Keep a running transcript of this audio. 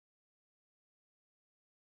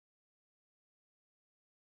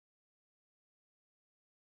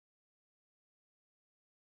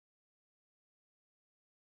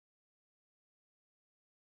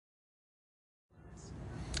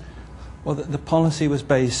Well, the policy was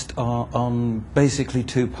based on basically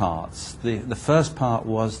two parts. The first part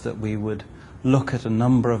was that we would look at a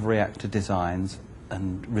number of reactor designs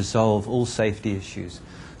and resolve all safety issues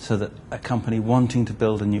so that a company wanting to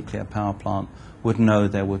build a nuclear power plant would know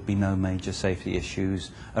there would be no major safety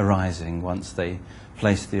issues arising once they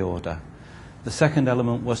placed the order. The second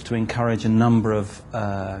element was to encourage a number of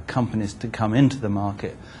companies to come into the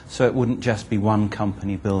market, so it wouldn't just be one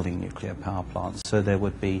company building nuclear power plants, so there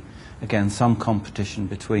would be, again, some competition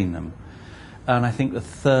between them. And I think the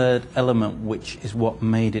third element, which is what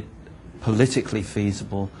made it politically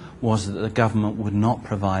feasible, was that the government would not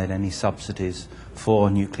provide any subsidies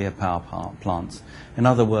for nuclear power plants. In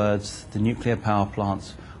other words, the nuclear power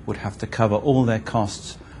plants would have to cover all their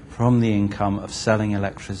costs from the income of selling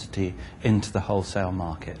electricity into the wholesale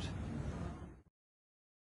market.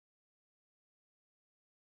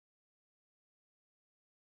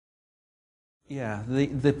 Yeah,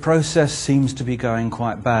 the process seems to be going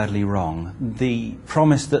quite badly wrong. The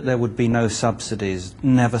promise that there would be no subsidies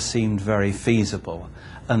never seemed very feasible,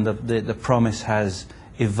 and the promise has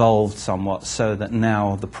evolved somewhat so that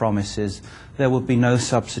now the promise is there would be no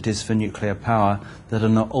subsidies for nuclear power that are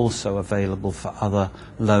not also available for other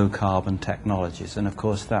low carbon technologies. And of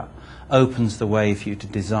course that opens the way for you to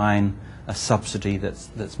design a subsidy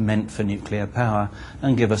that's meant for nuclear power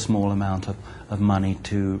and give a small amount of money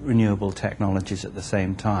to renewable technologies at the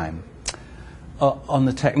same time. On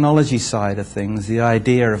the technology side of things, the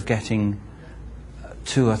idea of getting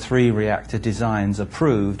 2 or 3 reactor designs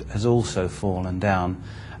approved has also fallen down,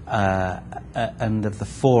 and of the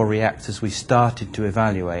 4 reactors we started to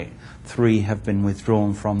evaluate, 3 have been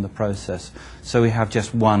withdrawn from the process. So we have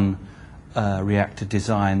just 1 reactor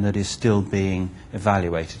design that is still being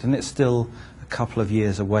evaluated, and it's still a couple of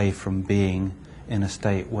years away from being in a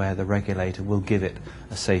state where the regulator will give it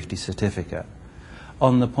a safety certificate.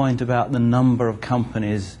 On the point about the number of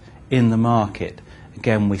companies in the market,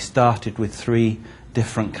 again, we started with 3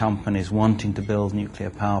 different companies wanting to build nuclear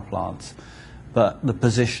power plants, but the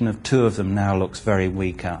position of 2 of them now looks very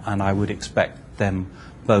weak, and I would expect them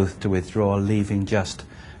both to withdraw, leaving just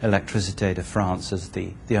Électricité de France as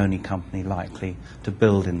the only company likely to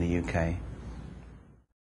build in the UK.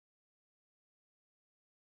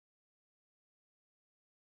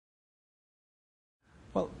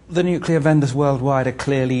 Well, the nuclear vendors worldwide are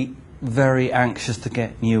clearly very anxious to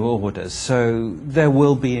get new orders, so there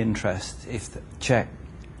will be interest if the Czech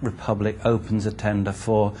Republic opens a tender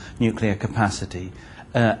for nuclear capacity,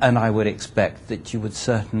 and I would expect that you would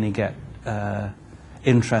certainly get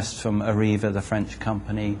interest from Arriva, the French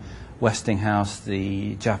company, Westinghouse,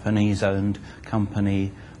 the Japanese-owned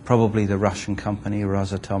company, probably the Russian company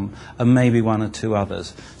Rosatom, and maybe 1 or 2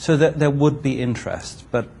 others. So that there would be interest,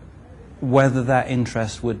 but whether that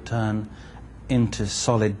interest would turn into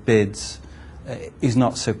solid bids is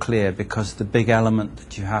not so clear, because the big element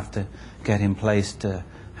that you have to get in place to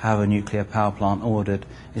have a nuclear power plant ordered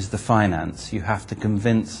is the finance. You have to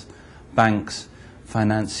convince banks,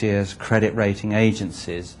 financiers, credit rating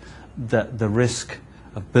agencies that the risk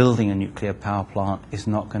of building a nuclear power plant is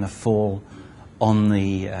not going to fall on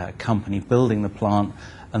the company building the plant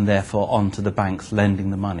and therefore onto the banks lending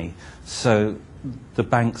the money. So the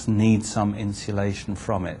banks need some insulation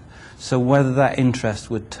from it. So whether that interest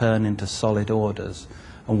would turn into solid orders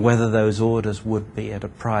and whether those orders would be at a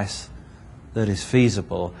price that is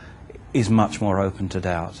feasible is much more open to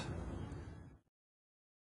doubt.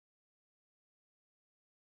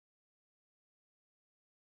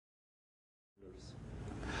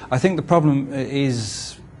 I think the problem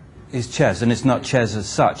is CEZ, and it's not CEZ as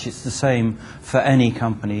such. It's the same for any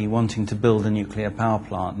company wanting to build a nuclear power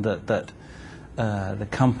plant, that the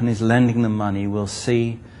companies lending the money will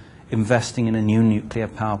see investing in a new nuclear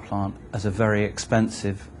power plant as a very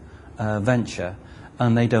expensive venture,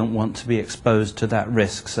 and they don't want to be exposed to that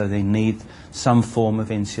risk, so they need some form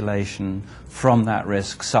of insulation from that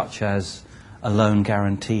risk, such as a loan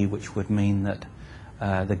guarantee, which would mean that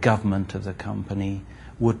the government of the company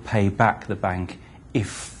would pay back the bank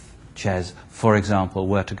if CEZ, for example,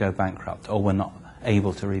 were to go bankrupt or were not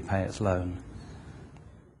able to repay its loan.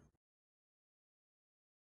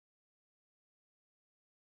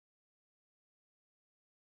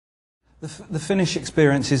 The Finnish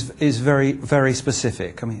experience is very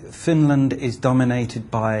specific. I mean, Finland is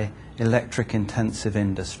dominated by electric-intensive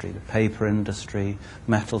industry, the paper industry,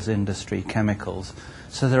 metals industry, chemicals.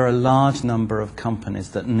 So there are a large number of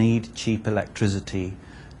companies that need cheap electricity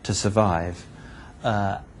to survive.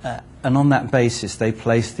 And on that basis, they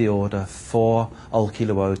place the order for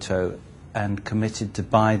Olkiluoto and committed to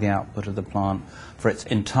buy the output of the plant for its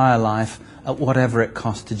entire life at whatever it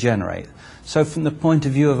cost to generate. So from the point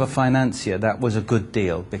of view of a financier, that was a good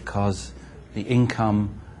deal because the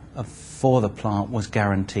income for the plant was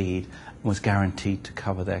guaranteed to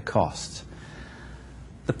cover their costs.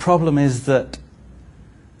 The problem is that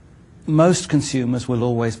most consumers will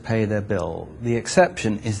always pay their bill. The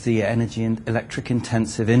exception is the energy and electric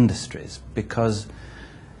intensive industries, because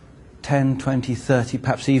 10, 20, 30,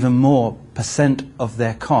 perhaps even more % of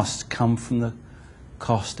their costs come from the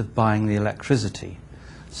cost of buying the electricity.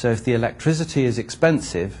 So if the electricity is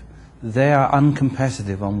expensive, they are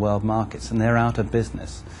uncompetitive on world markets and they're out of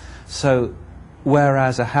business. So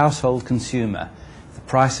whereas a household consumer, if the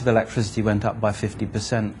price of electricity went up by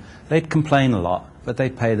 50%, they'd complain a lot, but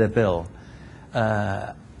they'd pay their bill.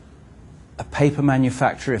 A paper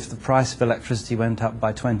manufacturer, if the price of electricity went up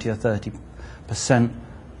by 20 or 30%,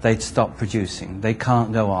 they'd stop producing. They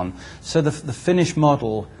can't go on. So the Finnish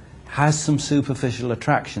model has some superficial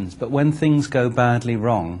attractions, but when things go badly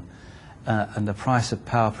wrong and the price of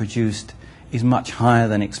power produced is much higher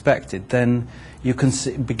than expected, then you can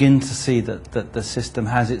begin to see that the system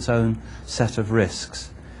has its own set of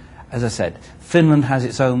risks. As I said, Finland has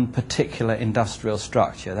its own particular industrial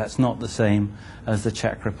structure. That's not the same as the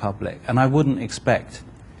Czech Republic. And I wouldn't expect,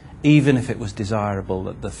 even if it was desirable,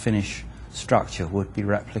 that the Finnish structure would be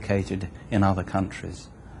replicated in other countries.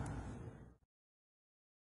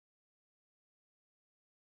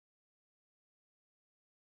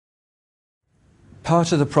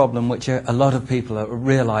 Part of the problem, which a lot of people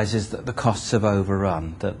realise, is that the costs have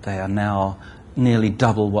overrun, that they are now nearly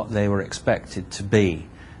double what they were expected to be.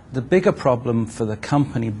 The bigger problem for the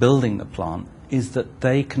company building the plant is that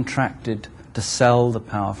they contracted to sell the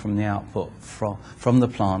power from the output from the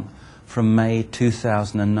plant from May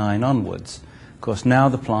 2009 onwards. Of course, now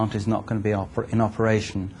the plant is not going to be in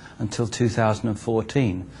operation until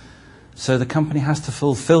 2014. So the company has to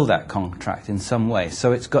fulfill that contract in some way.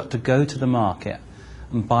 So it's got to go to the market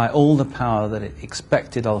and buy all the power that it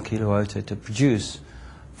expected Olkiluoto to produce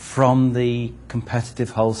from the competitive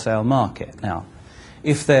wholesale market. Now,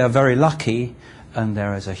 if they are very lucky and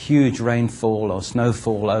there is a huge rainfall or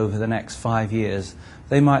snowfall over the next 5 years,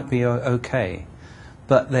 they might be okay.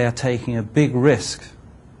 But they are taking a big risk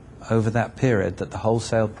over that period that the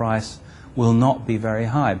wholesale price will not be very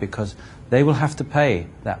high, because they will have to pay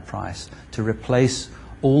that price to replace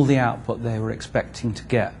all the output they were expecting to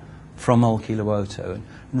get from Olkiluoto.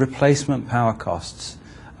 Replacement power costs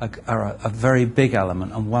are a very big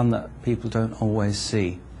element, and one that people don't always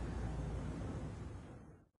see.